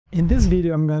In this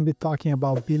video, I'm going to be talking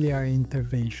about biliary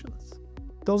interventions.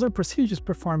 Those are procedures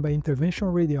performed by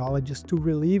interventional radiologists to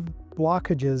relieve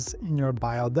blockages in your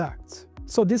bile ducts.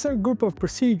 So these are a group of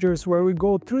procedures where we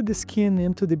go through the skin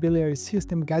into the biliary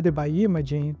system guided by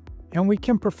imaging, and we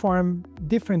can perform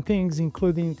different things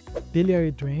including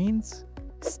biliary drains,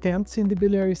 stents in the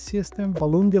biliary system,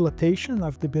 balloon dilatation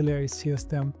of the biliary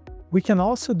system. We can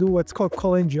also do what's called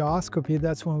cholangiography.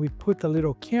 That's when we put a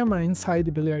little camera inside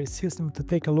the biliary system to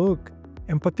take a look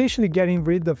and potentially getting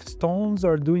rid of stones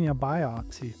or doing a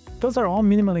biopsy. Those are all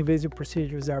minimally invasive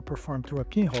procedures that are performed through a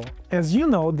pinhole. As you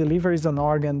know, the liver is an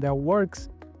organ that works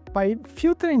by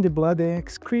filtering the blood and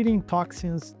excreting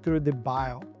toxins through the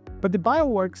bile. But the bile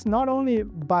works not only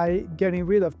by getting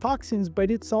rid of toxins,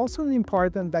 but it's also an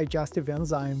important digestive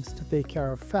enzymes to take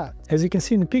care of fat. As you can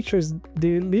see in the pictures,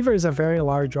 the liver is a very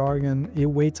large organ. It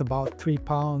weighs about 3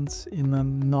 pounds in a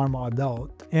normal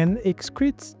adult and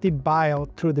excretes the bile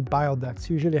through the bile ducts.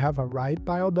 You usually have a right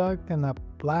bile duct and a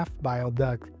left bile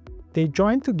duct. They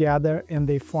join together and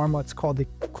they form what's called the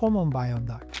common bile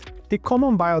duct. The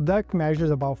common bile duct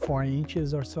measures about 4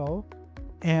 inches or so,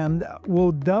 and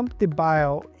will dump the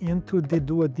bile into the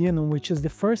duodenum, which is the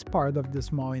first part of the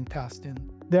small intestine.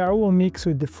 There will mix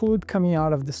with the fluid coming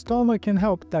out of the stomach and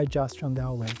help digestion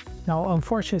that way. Now,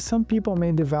 unfortunately, some people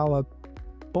may develop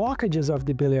blockages of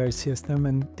the biliary system,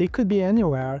 and they could be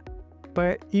anywhere,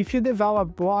 but if you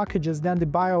develop blockages, then the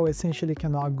bile essentially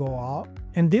cannot go out,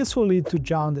 and this will lead to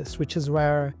jaundice, which is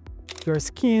where your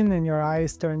skin and your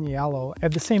eyes turn yellow.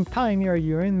 At the same time, your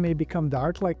urine may become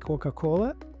dark like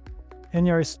Coca-Cola, and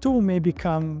your stool may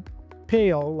become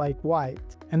pale like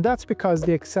white. And that's because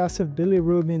the excessive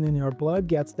bilirubin in your blood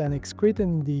gets then excreted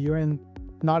in the urine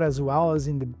not as well as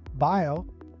in the bile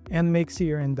and makes the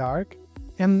urine dark.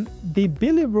 And the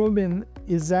bilirubin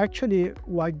is actually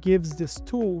what gives the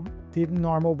stool the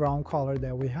normal brown color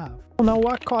that we have. Now,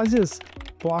 what causes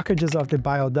blockages of the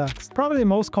bile ducts? Probably the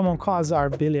most common cause are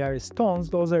biliary stones.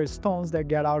 Those are stones that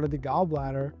get out of the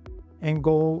gallbladder and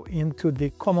go into the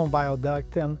common bile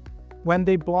duct. And when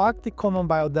they block the common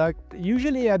bile duct,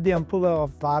 usually at the ampulla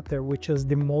of Vater, which is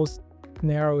the most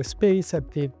narrow space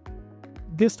at the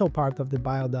distal part of the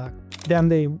bile duct, then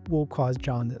they will cause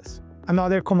jaundice.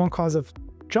 Another common cause of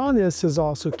jaundice is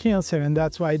also cancer, and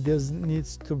that's why this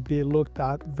needs to be looked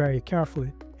at very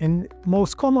carefully. And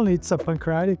most commonly, it's a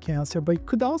pancreatic cancer, but it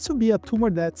could also be a tumor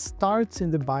that starts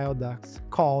in the bile ducts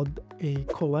called a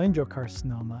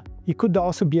cholangiocarcinoma. It could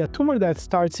also be a tumor that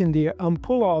starts in the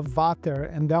ampulla of Vater,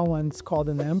 and that one's called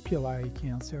an ampullary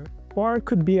cancer. Or it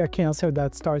could be a cancer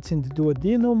that starts in the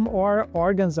duodenum or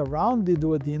organs around the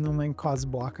duodenum and cause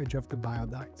blockage of the bile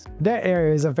ducts. That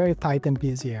area is a very tight and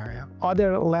busy area.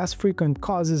 Other less frequent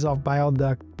causes of bile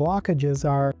duct blockages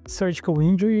are surgical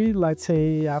injury, let's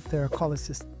say after a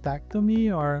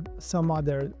cholecystectomy or some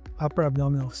other upper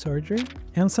abdominal surgery,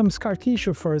 and some scar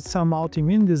tissue for some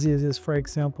autoimmune diseases, for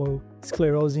example,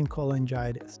 sclerosing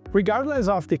cholangitis. Regardless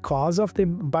of the cause of the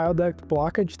bile duct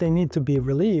blockage, they need to be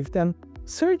relieved, and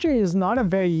surgery is not a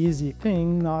very easy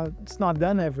thing. It's not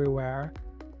done everywhere,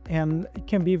 and it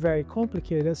can be very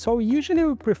complicated. So usually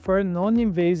we prefer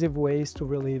non-invasive ways to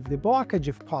relieve the blockage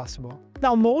if possible.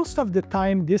 Now, most of the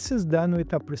time, this is done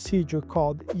with a procedure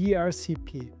called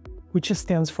ERCP, which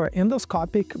stands for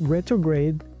endoscopic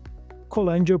retrograde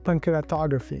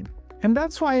cholangiopancreatography. And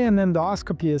that's why an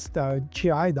endoscopist, a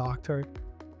GI doctor,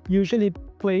 usually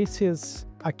places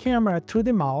a camera through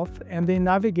the mouth, and they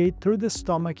navigate through the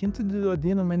stomach into the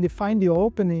duodenum, and they find the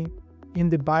opening in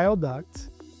the bile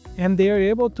ducts, and they are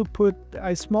able to put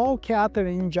a small catheter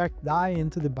and inject dye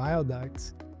into the bile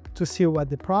ducts to see what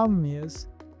the problem is,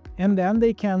 and then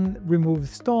they can remove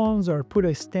stones or put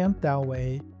a stent that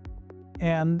way.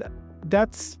 And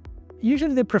that's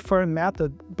usually the preferred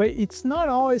method, but it's not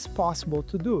always possible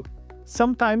to do.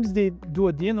 Sometimes the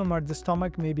duodenum or the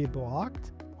stomach may be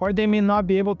blocked, or they may not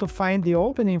be able to find the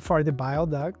opening for the bile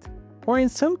duct. Or in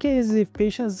some cases, if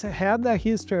patients had a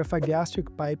history of a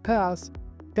gastric bypass,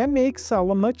 that makes a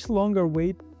much longer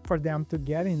wait for them to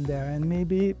get in there and may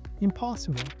be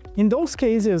impossible. In those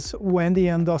cases, when the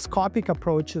endoscopic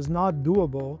approach is not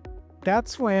doable,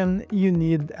 that's when you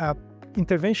need an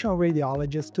interventional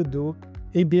radiologist to do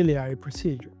a biliary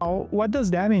procedure. Now, what does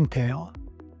that entail?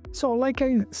 So like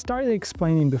I started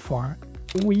explaining before,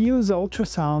 we use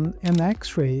ultrasound and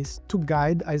X-rays to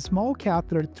guide a small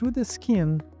catheter through the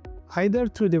skin, either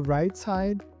through the right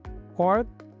side or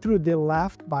through the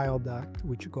left bile duct,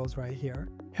 which goes right here.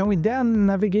 And we then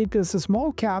navigate this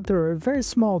small catheter, a very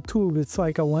small tube, it's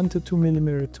like a 1 to 2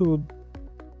 millimeter tube,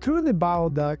 through the bile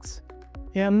ducts,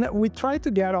 and we try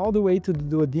to get all the way to the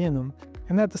duodenum.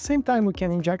 And at the same time, we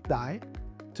can inject dye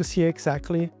to see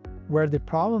exactly where the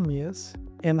problem is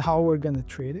and how we're going to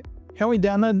treat it. And we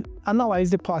then analyze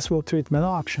the possible treatment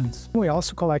options. We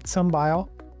also collect some bile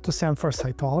to send for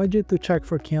cytology to check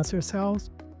for cancer cells.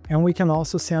 And we can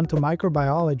also send to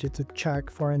microbiology to check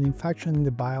for an infection in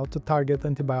the bile to target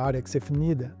antibiotics if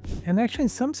needed. And actually in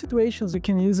some situations, we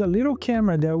can use a little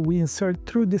camera that we insert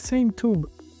through the same tube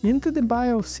into the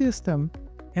bile system,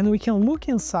 and we can look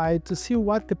inside to see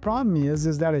what the problem is.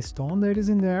 Is that a stone that is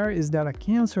in there? Is that a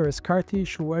cancer, a scar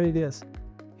tissue, what it is?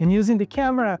 And using the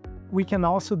camera, we can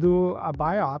also do a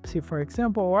biopsy, for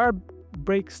example, or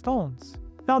break stones.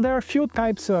 Now, there are a few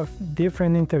types of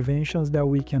different interventions that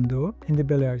we can do in the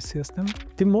biliary system.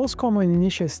 The most common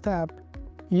initial step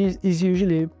is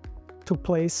usually to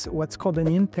place what's called an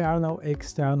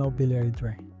internal-external biliary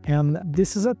drain. And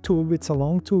this is a tube, it's a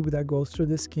long tube that goes through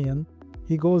the skin.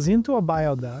 It goes into a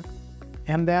bile duct,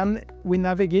 and then we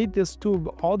navigate this tube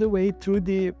all the way through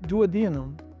the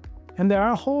duodenum. And there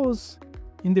are holes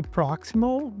in the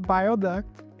proximal bile duct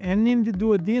and in the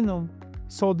duodenum,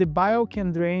 so the bile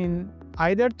can drain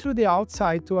either through the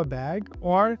outside to a bag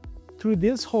or through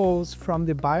these holes from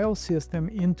the bile system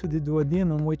into the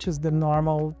duodenum, which is the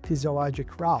normal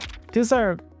physiologic route. These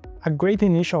are a great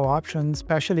initial option,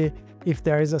 especially if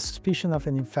there is a suspicion of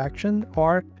an infection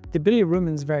or the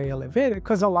bilirubin is very elevated,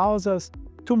 because it allows us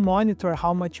to monitor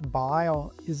how much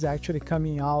bile is actually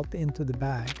coming out into the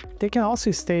bag. They can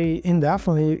also stay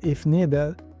indefinitely if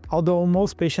needed, although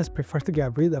most patients prefer to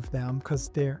get rid of them because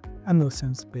they're a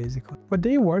nuisance, basically. But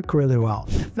they work really well.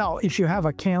 Now, if you have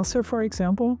a cancer, for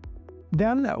example,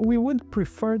 then we would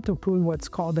prefer to put what's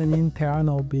called an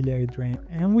internal biliary drain.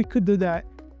 And we could do that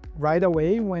right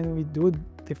away when we do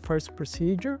the first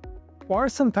procedure. Or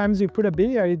sometimes we put a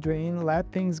biliary drain,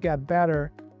 let things get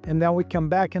better, and then we come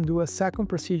back and do a second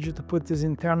procedure to put this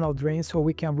internal drain so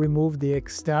we can remove the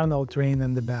external drain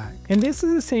in the bag. And this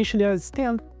is essentially a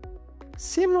stent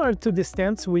similar to the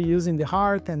stents we use in the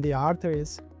heart and the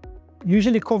arteries,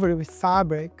 usually covered with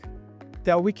fabric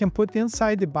that we can put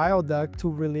inside the bile duct to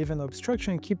relieve an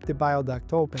obstruction and keep the bile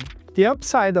duct open. The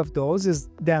upside of those is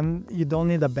then you don't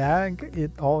need a bag,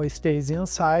 it always stays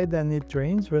inside and it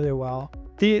drains really well.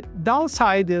 The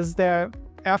downside is that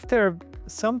after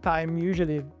some time,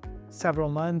 usually several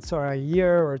months or a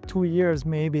year or 2 years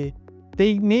maybe,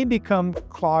 they may become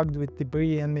clogged with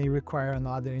debris and may require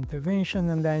another intervention,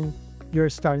 and then you're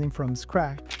starting from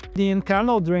scratch. The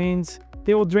internal drains,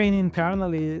 they will drain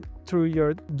internally through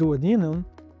your duodenum,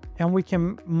 and we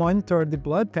can monitor the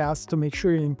blood tests to make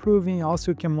sure you're improving.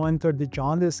 Also, we can monitor the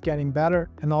jaundice getting better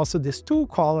and also the stool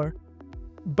color.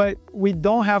 But we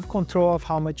don't have control of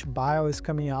how much bile is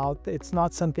coming out. It's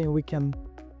not something we can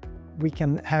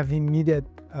have immediate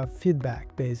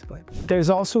feedback, basically. There's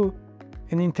also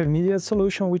an intermediate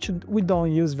solution, which we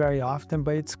don't use very often,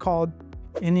 but it's called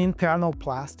an internal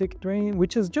plastic drain,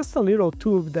 which is just a little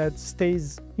tube that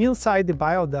stays inside the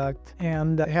bile duct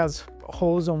and has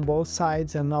holes on both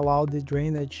sides and allow the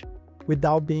drainage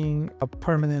without being a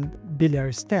permanent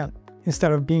biliary stent,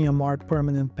 instead of being a more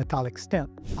permanent metallic stent.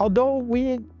 Although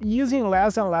we're using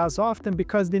less and less often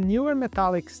because the newer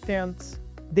metallic stents,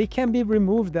 they can be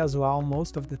removed as well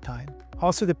most of the time.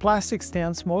 Also, the plastic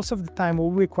stents most of the time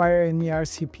will require an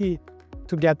ERCP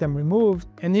to get them removed.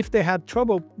 And if they had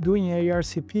trouble doing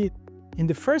ERCP in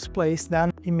the first place,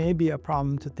 then it may be a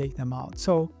problem to take them out.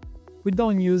 So we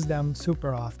don't use them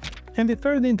super often. And the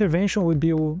third intervention would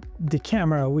be the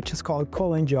camera, which is called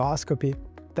cholangiography.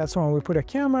 That's when we put a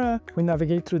camera, we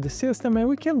navigate through the system, and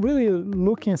we can really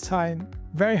look inside.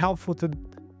 Very helpful to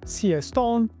see a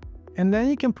stone. And then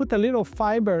you can put a little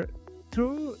fiber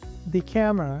through the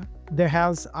camera that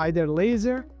has either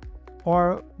laser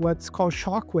or what's called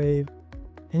shockwave.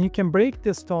 And you can break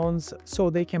the stones so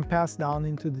they can pass down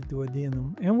into the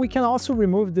duodenum. And we can also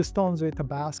remove the stones with a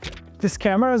basket. This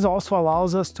camera also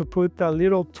allows us to put a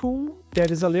little tool that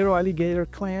is a little alligator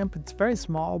clamp. It's very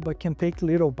small, but can take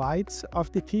little bites of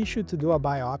the tissue to do a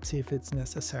biopsy if it's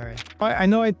necessary. I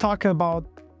know I talk about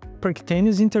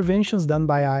percutaneous interventions done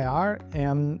by IR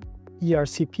and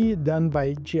ERCP done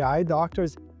by GI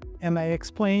doctors. And I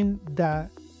explained that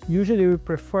usually we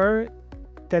prefer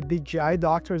that the GI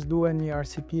doctors do an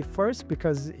ERCP first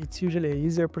because it's usually an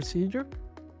easier procedure.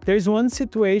 There's one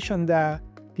situation that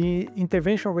the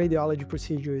interventional radiology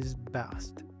procedure is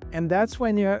best. And that's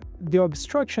when the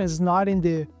obstruction is not in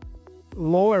the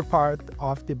lower part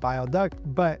of the bile duct,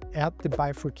 but at the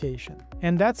bifurcation.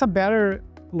 And that's a better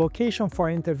location for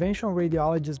interventional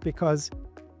radiologists because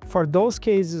for those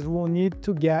cases, we'll need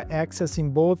to get access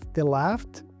in both the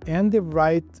left and the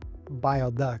right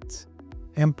bile ducts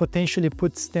and potentially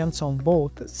put stents on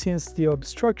both since the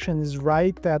obstruction is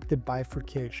right at the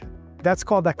bifurcation. That's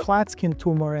called a Klatskin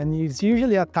tumor, and it's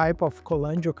usually a type of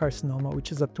cholangiocarcinoma,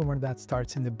 which is a tumor that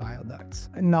starts in the bile ducts.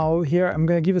 Now here, I'm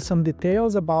going to give you some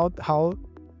details about how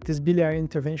these biliary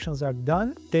interventions are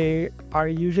done. They are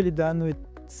usually done with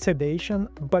sedation,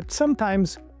 but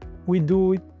sometimes we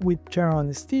do it with general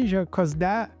anesthesia because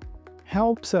that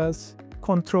helps us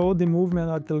control the movement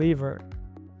of the liver.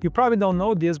 You probably don't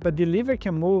know this, but the liver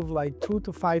can move like 2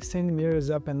 to 5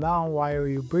 centimeters up and down while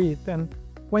you breathe. And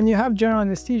when you have general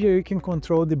anesthesia, you can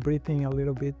control the breathing a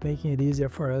little bit, making it easier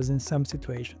for us in some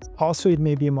situations. Also, it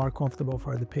may be more comfortable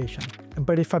for the patient.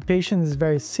 But if a patient is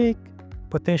very sick,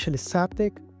 potentially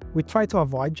septic, we try to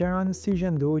avoid general anesthesia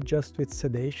and do it just with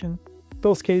sedation.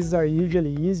 Those cases are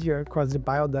usually easier because the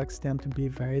bile ducts tend to be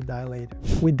very dilated.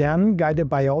 We then, guided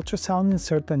by ultrasound,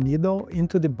 insert a needle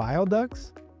into the bile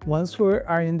ducts. Once we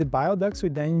are in the bile ducts, we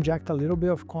then inject a little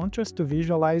bit of contrast to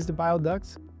visualize the bile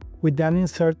ducts. We then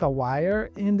insert a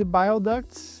wire in the bile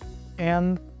ducts,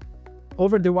 and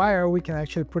over the wire, we can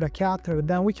actually put a catheter.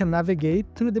 Then we can navigate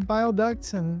through the bile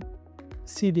ducts and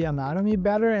see the anatomy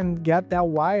better and get that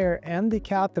wire and the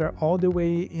catheter all the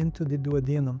way into the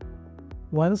duodenum.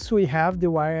 Once we have the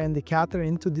wire and the catheter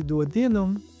into the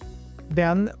duodenum,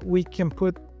 then we can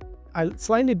put a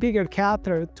slightly bigger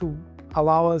catheter to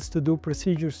allow us to do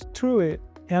procedures through it.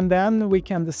 And then we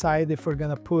can decide if we're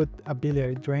going to put a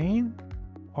biliary drain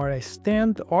or a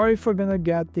stent, or if we're going to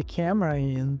get the camera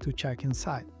in to check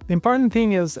inside. The important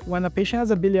thing is when a patient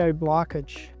has a biliary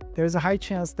blockage, there's a high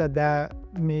chance that that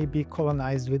may be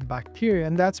colonized with bacteria.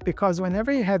 And that's because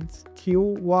whenever you have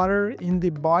still water in the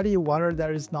body, water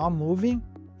that is not moving,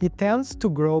 it tends to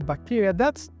grow bacteria.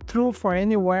 That's true for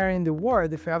anywhere in the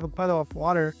world. If you have a puddle of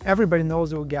water, everybody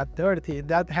knows it will get dirty.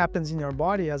 That happens in your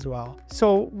body as well.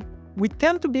 So we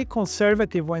tend to be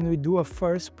conservative when we do a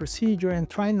first procedure and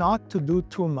try not to do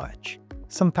too much.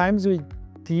 Sometimes the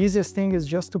easiest thing is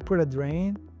just to put a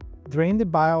drain the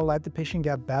bile, let the patient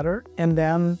get better, and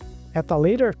then at a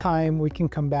later time, we can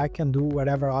come back and do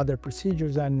whatever other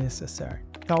procedures are necessary.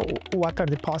 Now, what are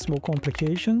the possible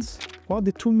complications? Well,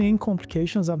 the two main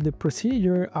complications of the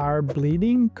procedure are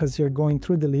bleeding, because you're going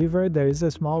through the liver. There is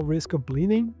a small risk of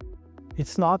bleeding.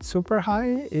 It's not super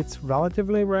high, it's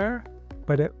relatively rare,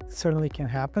 but it certainly can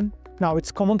happen. Now,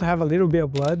 it's common to have a little bit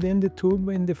of blood in the tube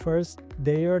in the first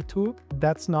day or two.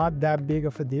 That's not that big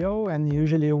of a deal, and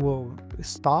usually will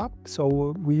stop,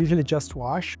 so we usually just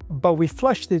wash. But we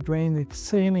flush the drain with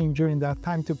saline during that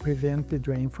time to prevent the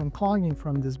drain from clogging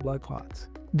from these blood clots.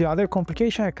 The other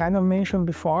complication I kind of mentioned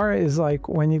before is like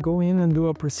when you go in and do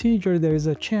a procedure, there is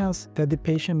a chance that the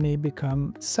patient may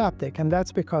become septic, and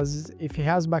that's because if he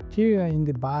has bacteria in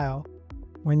the bile,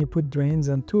 when you put drains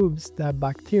and tubes, that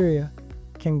bacteria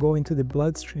can go into the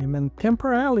bloodstream, and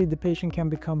temporarily the patient can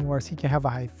become worse. He can have a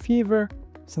high fever,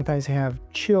 sometimes he have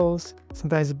chills,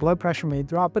 sometimes the blood pressure may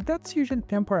drop, but that's usually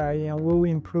temporary and will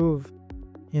improve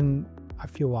in a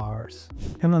few hours.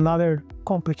 And another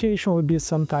complication would be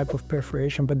some type of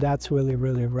perforation, but that's really,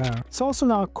 really rare. It's also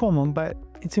not common, but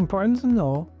it's important to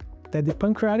know that the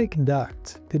pancreatic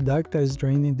duct, the duct that is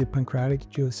draining the pancreatic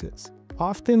juices,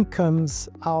 often comes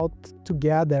out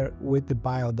together with the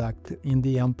bile duct in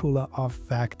the ampulla of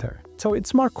Vector. So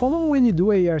it's more common when you do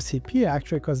ARCP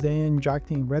actually, because they're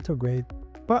injecting retrograde,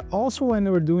 but also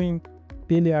when we're doing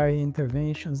biliary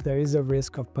interventions, there is a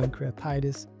risk of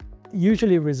pancreatitis.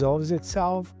 Usually resolves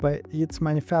itself, but it's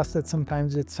manifested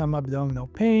sometimes with some abdominal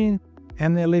pain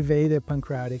and elevated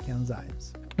pancreatic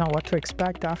enzymes. Now, what to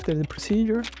expect after the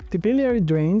procedure? The biliary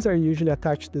drains are usually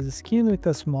attached to the skin with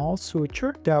a small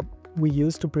suture that we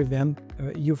use to prevent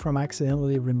you from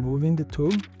accidentally removing the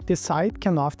tube. The site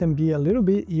can often be a little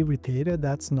bit irritated.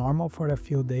 That's normal for a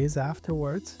few days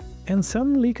afterwards. And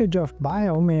some leakage of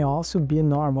bile may also be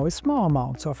normal, small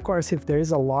amounts. Of course, if there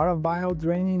is a lot of bile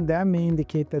draining, that may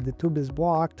indicate that the tube is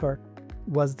blocked or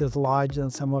was dislodged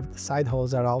and some of the side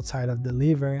holes are outside of the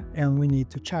liver and we need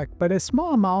to check. But a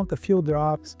small amount, a few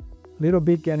drops, little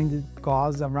bit getting the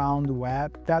gauze around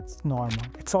wet, that's normal.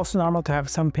 It's also normal to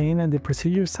have some pain at the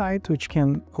procedure site, which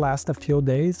can last a few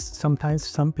days. Sometimes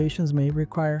some patients may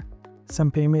require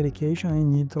some pain medication and you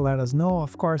need to let us know.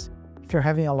 Of course, if you're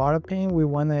having a lot of pain, we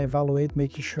want to evaluate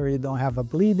making sure you don't have a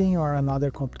bleeding or another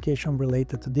complication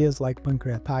related to this, like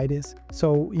pancreatitis.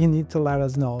 So you need to let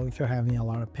us know if you're having a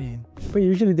lot of pain. But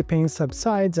usually the pain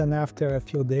subsides, and after a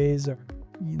few days or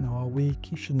a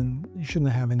week, you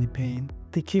shouldn't have any pain.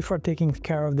 The key for taking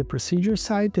care of the procedure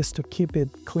site is to keep it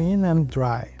clean and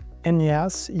dry. And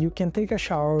yes, you can take a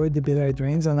shower with the biliary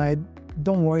drains, and I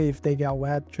don't worry if they get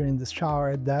wet during the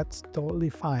shower, that's totally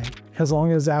fine. As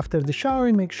long as after the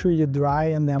shower, make sure you dry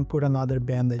and then put another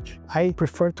bandage. I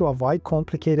prefer to avoid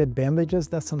complicated bandages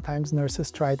that sometimes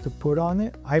nurses try to put on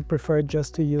it. I prefer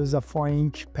just to use a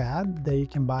 4-inch pad that you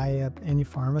can buy at any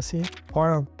pharmacy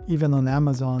or even on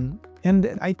Amazon.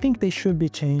 And I think they should be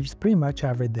changed pretty much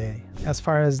every day. As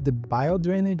far as the bile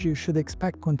drainage, you should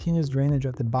expect continuous drainage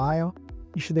of the bile.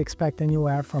 You should expect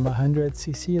anywhere from 100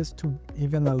 cc's to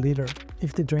even a liter.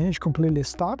 If the drainage completely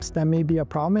stops, that may be a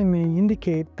problem and may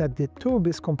indicate that the tube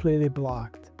is completely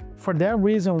blocked. For that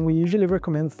reason, we usually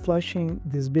recommend flushing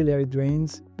these biliary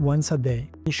drains once a day.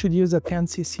 You should use a 10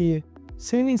 cc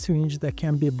saline syringe that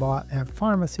can be bought at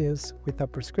pharmacies with a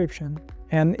prescription.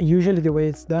 And usually the way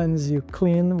it's done is you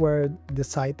clean where the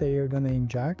site that you're going to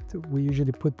inject. We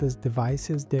usually put these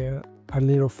devices, there are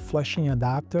little flushing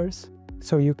adapters.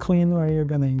 So you clean where you're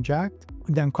going to inject,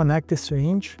 then connect the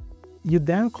syringe. You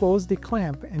then close the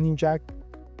clamp and inject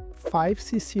 5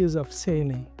 cc's of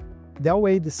saline. That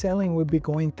way the saline will be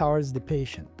going towards the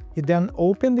patient. You then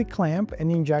open the clamp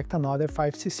and inject another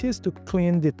 5 cc's to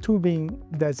clean the tubing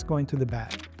that's going to the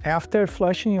bag. After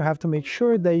flushing, you have to make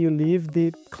sure that you leave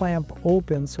the clamp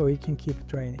open so it can keep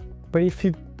draining. But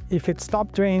if it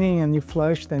stopped draining and you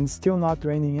flushed and still not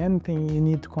draining anything, you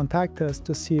need to contact us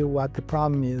to see what the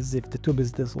problem is, if the tube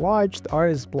is dislodged or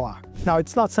is blocked. Now,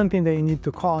 it's not something that you need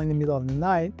to call in the middle of the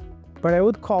night, but I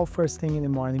would call first thing in the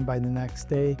morning by the next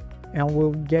day, and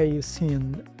we'll get you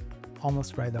seen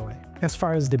almost right away. As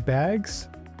far as the bags,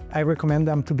 I recommend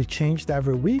them to be changed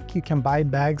every week. You can buy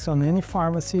bags on any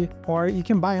pharmacy or you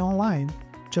can buy online.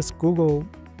 Just Google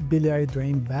biliary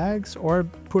drain bags or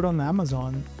put on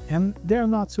Amazon, and they're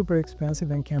not super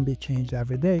expensive and can be changed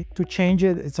every day. To change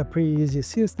it, it's a pretty easy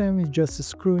system. It's just a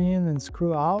screw in and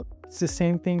screw out. It's the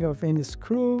same thing of any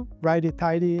screw,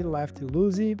 righty-tighty,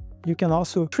 lefty-loosey. You can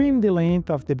also trim the length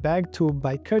of the bag tube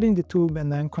by cutting the tube and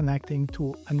then connecting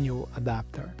to a new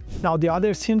adapter. Now, the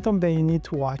other symptom that you need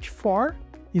to watch for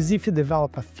is if you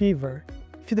develop a fever.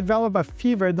 If you develop a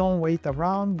fever, don't wait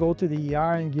around, go to the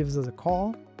ER and give us a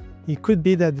call. It could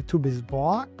be that the tube is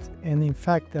blocked and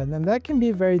infected, and that can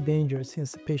be very dangerous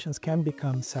since the patients can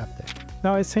become septic.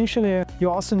 Now, essentially,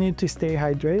 you also need to stay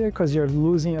hydrated because you're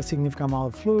losing a significant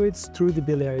amount of fluids through the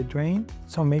biliary drain.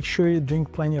 So make sure you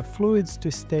drink plenty of fluids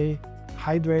to stay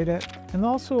hydrated. And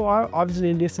also,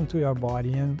 obviously, listen to your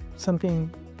body. And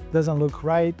something doesn't look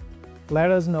right,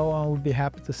 let us know and we'll be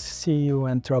happy to see you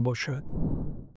and troubleshoot.